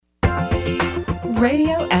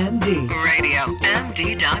Radio MD.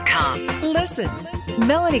 RadioMD.com. Listen.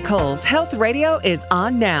 Melanie Cole's Health Radio is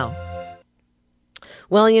on now.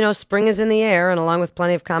 Well, you know, spring is in the air, and along with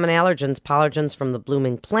plenty of common allergens, pollugens from the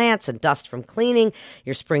blooming plants and dust from cleaning,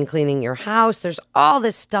 your spring cleaning your house, there's all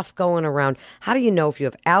this stuff going around. How do you know if you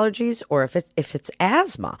have allergies or if it's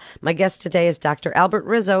asthma? My guest today is Dr. Albert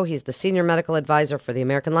Rizzo. He's the Senior Medical Advisor for the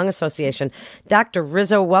American Lung Association. Dr.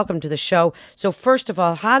 Rizzo, welcome to the show. So first of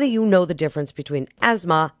all, how do you know the difference between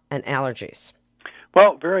asthma and allergies?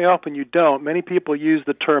 Well, very often you don't. Many people use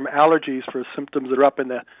the term allergies for symptoms that are up in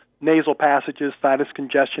the nasal passages, sinus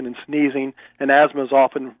congestion, and sneezing, and asthma is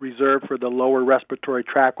often reserved for the lower respiratory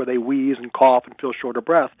tract where they wheeze and cough and feel short of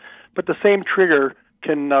breath. But the same trigger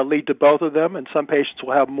can lead to both of them, and some patients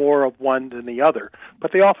will have more of one than the other,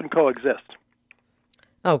 but they often coexist.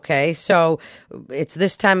 Okay, so it's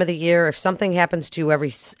this time of the year. If something happens to you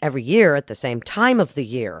every year at the same time of the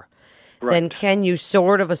year, right, then can you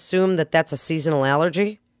sort of assume that that's a seasonal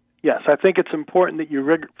allergy? Yes, I think it's important that you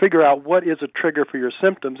figure out what is a trigger for your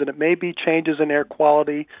symptoms, and it may be changes in air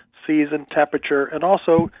quality, season, temperature, and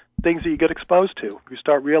also things that you get exposed to. You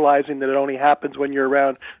start realizing that it only happens when you're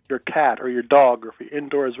around your cat or your dog, or if you're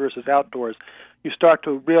indoors versus outdoors. You start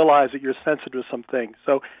to realize that you're sensitive to some things.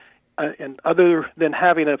 So, and other than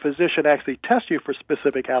having a physician actually test you for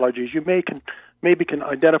specific allergies, you maybe can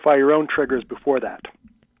identify your own triggers before that.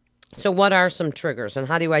 So what are some triggers, and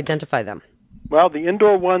how do you identify them? Well, the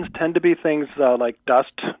indoor ones tend to be things like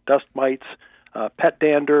dust mites, pet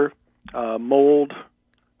dander, mold,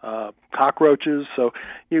 cockroaches. So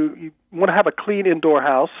you want to have a clean indoor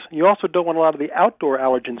house. You also don't want a lot of the outdoor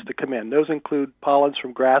allergens to come in. Those include pollens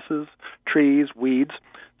from grasses, trees, weeds.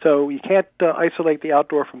 So you can't isolate the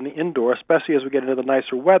outdoor from the indoor, especially as we get into the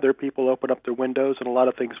nicer weather. People open up their windows and a lot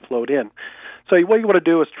of things float in. So what you want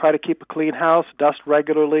to do is try to keep a clean house, dust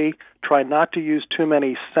regularly, try not to use too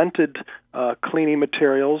many scented cleaning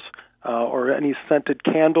materials or any scented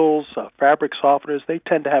candles, fabric softeners. They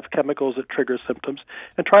tend to have chemicals that trigger symptoms.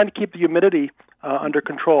 And trying to keep the humidity under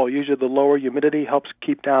control. Usually the lower humidity helps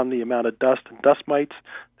keep down the amount of dust and dust mites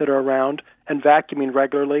that are around, and vacuuming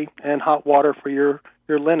regularly, and hot water for your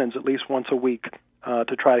linens at least once a week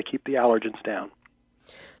to try to keep the allergens down.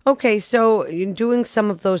 Okay, so you're doing some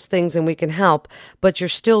of those things and we can help, but you're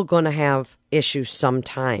still going to have issues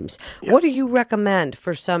sometimes. Yes. What do you recommend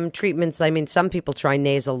for some treatments? I mean, some people try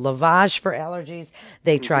nasal lavage for allergies.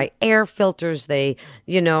 They try air filters. There's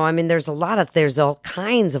all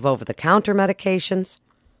kinds of over-the-counter medications.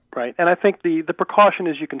 Right, and I think the precaution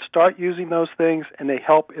is you can start using those things, and they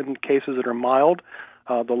help in cases that are mild.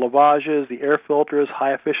 The lavages, the air filters,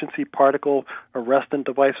 high-efficiency particle arrestant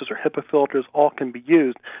devices or HEPA filters all can be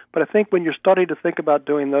used. But I think when you're starting to think about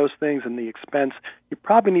doing those things and the expense, you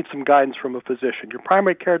probably need some guidance from a physician. Your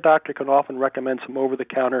primary care doctor can often recommend some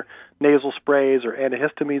over-the-counter nasal sprays or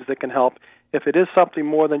antihistamines that can help. If it is something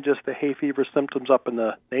more than just the hay fever symptoms up in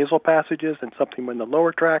the nasal passages and something in the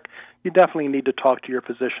lower tract, you definitely need to talk to your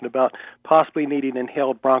physician about possibly needing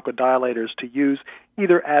inhaled bronchodilators to use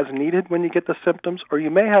either as needed when you get the symptoms, or you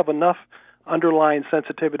may have enough underlying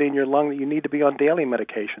sensitivity in your lung that you need to be on daily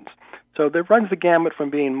medications. So that runs the gamut from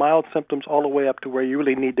being mild symptoms all the way up to where you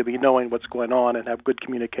really need to be knowing what's going on and have good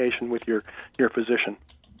communication with your physician.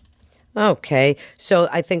 Okay, so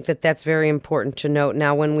I think that's very important to note.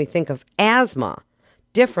 Now, when we think of asthma,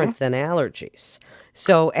 different than allergies.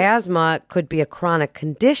 So asthma could be a chronic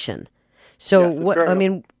condition. So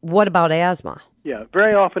what about asthma? Yeah,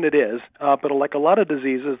 very often it is, but like a lot of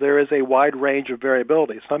diseases, there is a wide range of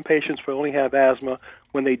variability. Some patients will only have asthma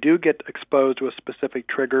when they do get exposed to a specific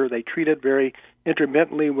trigger. They treat it very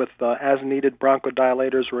intermittently with as-needed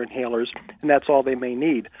bronchodilators or inhalers, and that's all they may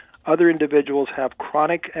need. Other individuals have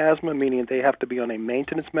chronic asthma, meaning they have to be on a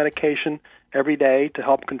maintenance medication every day to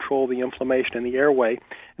help control the inflammation in the airway,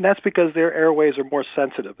 and that's because their airways are more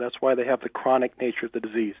sensitive. That's why they have the chronic nature of the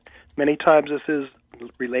disease. Many times this is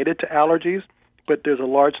related to allergies, but there's a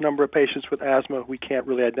large number of patients with asthma we can't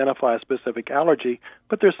really identify a specific allergy,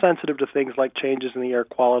 but they're sensitive to things like changes in the air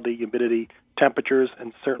quality, humidity, temperatures,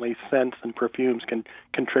 and certainly scents and perfumes can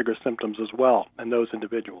trigger symptoms as well in those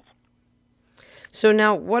individuals. So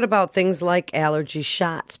now, what about things like allergy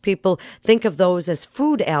shots? People think of those as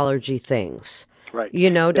food allergy things. Right. You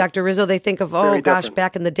know, Dr. Rizzo, they think of, different.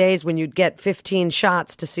 back in the days when you'd get 15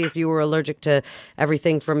 shots to see if you were allergic to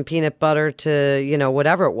everything from peanut butter to,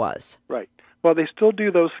 whatever it was. Right. Well, they still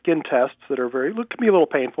do those skin tests that are can be a little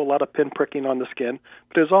painful, a lot of pinpricking on the skin,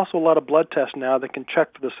 but there's also a lot of blood tests now that can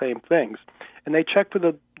check for the same things. And they check for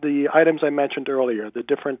the items I mentioned earlier, the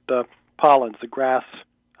different pollens, the grass,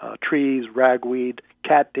 trees, ragweed,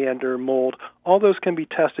 cat dander, mold. All those can be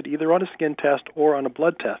tested either on a skin test or on a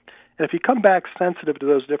blood test. And if you come back sensitive to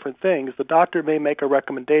those different things, the doctor may make a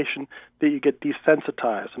recommendation that you get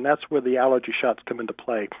desensitized, and that's where the allergy shots come into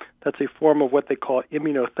play. That's a form of what they call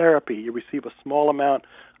immunotherapy. You receive a small amount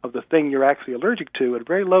of the thing you're actually allergic to at a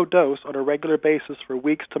very low dose on a regular basis for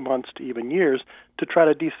weeks to months to even years to try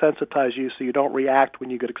to desensitize you so you don't react when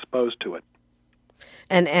you get exposed to it.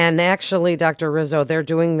 And actually, Dr. Rizzo, they're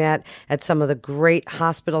doing that at some of the great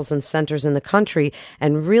hospitals and centers in the country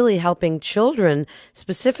and really helping children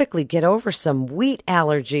specifically get over some wheat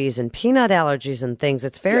allergies and peanut allergies and things.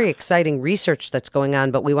 It's very exciting research that's going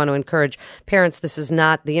on, but we want to encourage parents. The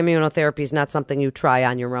immunotherapy is not something you try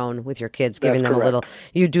on your own with your kids, giving them a little.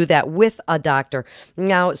 You do that with a doctor.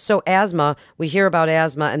 Now, so asthma, we hear about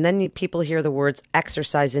asthma, and then people hear the words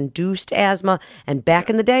exercise-induced asthma. And back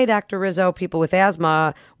in the day, Dr. Rizzo, people with asthma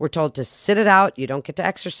were told to sit it out. You don't get to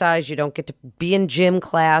exercise. You don't get to be in gym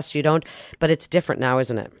class. But it's different now,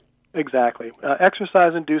 isn't it? Exactly.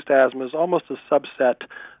 Exercise-induced asthma is almost a subset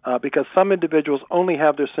because some individuals only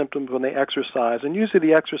have their symptoms when they exercise. And usually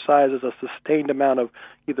the exercise is a sustained amount of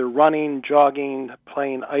either running, jogging,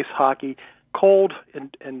 playing ice hockey. Cold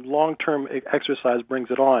and long-term exercise brings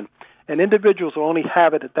it on. And individuals who only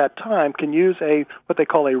have it at that time can use what they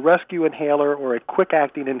call a rescue inhaler or a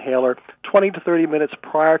quick-acting inhaler 20 to 30 minutes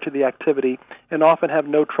prior to the activity and often have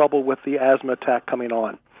no trouble with the asthma attack coming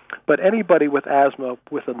on. But anybody with asthma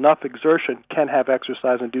with enough exertion can have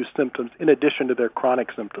exercise-induced symptoms in addition to their chronic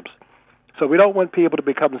symptoms. So we don't want people to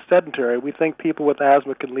become sedentary. We think people with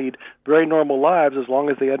asthma can lead very normal lives as long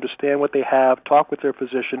as they understand what they have, talk with their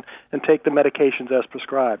physician, and take the medications as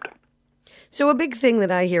prescribed. So a big thing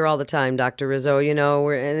that I hear all the time, Dr. Rizzo,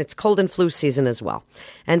 and it's cold and flu season as well.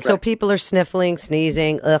 And so people are sniffling,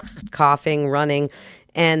 sneezing, coughing, running,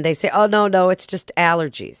 and they say, oh, no, it's just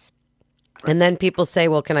allergies. And then people say,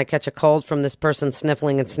 well, can I catch a cold from this person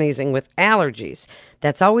sniffling and sneezing with allergies?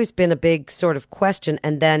 That's always been a big sort of question.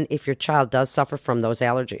 And then if your child does suffer from those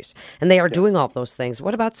allergies, and they are doing all those things,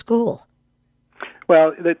 what about school?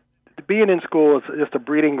 Well, being in school is just a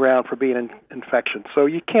breeding ground for being an infection. So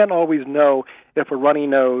you can't always know if a runny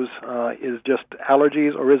nose is just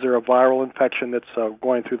allergies or is there a viral infection that's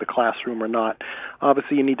going through the classroom or not.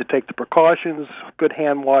 Obviously, you need to take the precautions, good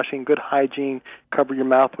hand washing, good hygiene, cover your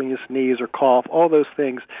mouth when you sneeze or cough, all those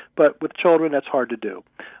things. But with children, that's hard to do.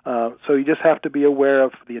 So you just have to be aware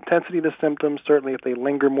of the intensity of the symptoms, certainly if they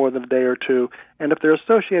linger more than a day or two, and if they're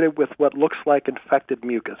associated with what looks like infected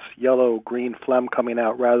mucus, yellow, green phlegm coming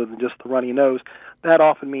out rather than just the runny nose, that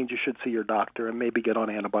often means you should see your doctor and maybe get on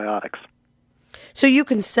antibiotics. So you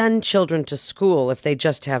can send children to school if they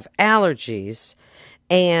just have allergies,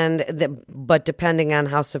 but depending on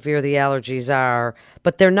how severe the allergies are,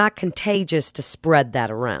 but they're not contagious to spread that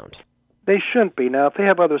around. They shouldn't be. Now, if they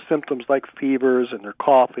have other symptoms like fevers and they're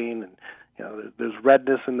coughing and there's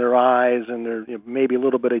redness in their eyes and there's maybe a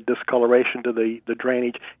little bit of discoloration to the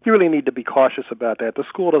drainage, you really need to be cautious about that. The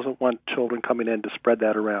school doesn't want children coming in to spread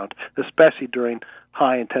that around, especially during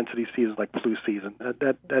high-intensity seasons like flu season.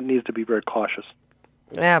 That needs to be very cautious.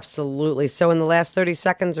 Absolutely. So in the last 30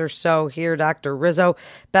 seconds or so here, Dr. Rizzo,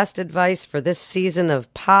 best advice for this season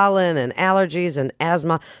of pollen and allergies and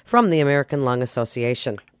asthma from the American Lung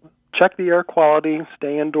Association. Check the air quality.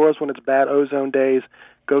 Stay indoors when it's bad ozone days.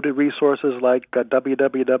 Go to resources like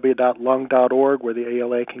www.lung.org where the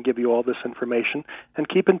ALA can give you all this information. And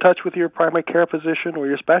keep in touch with your primary care physician or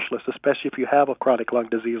your specialist, especially if you have a chronic lung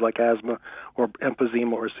disease like asthma or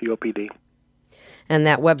emphysema or COPD. And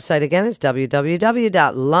that website, again, is www.lung.org,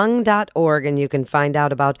 and you can find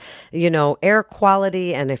out about, air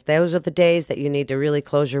quality, and if those are the days that you need to really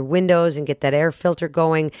close your windows and get that air filter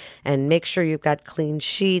going, and make sure you've got clean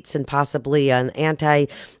sheets and possibly an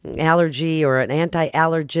anti-allergy or an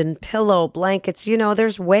anti-allergen pillow, blankets.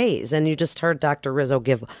 There's ways, and you just heard Dr. Rizzo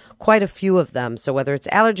give quite a few of them. So whether it's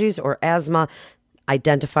allergies or asthma,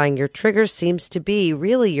 identifying your triggers seems to be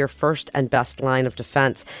really your first and best line of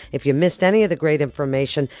defense. If you missed any of the great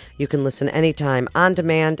information, you can listen anytime on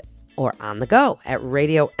demand or on the go at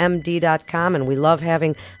radiomd.com. And we love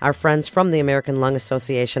having our friends from the American Lung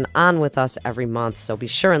Association on with us every month. So be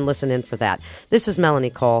sure and listen in for that. This is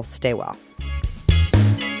Melanie Cole. Stay well.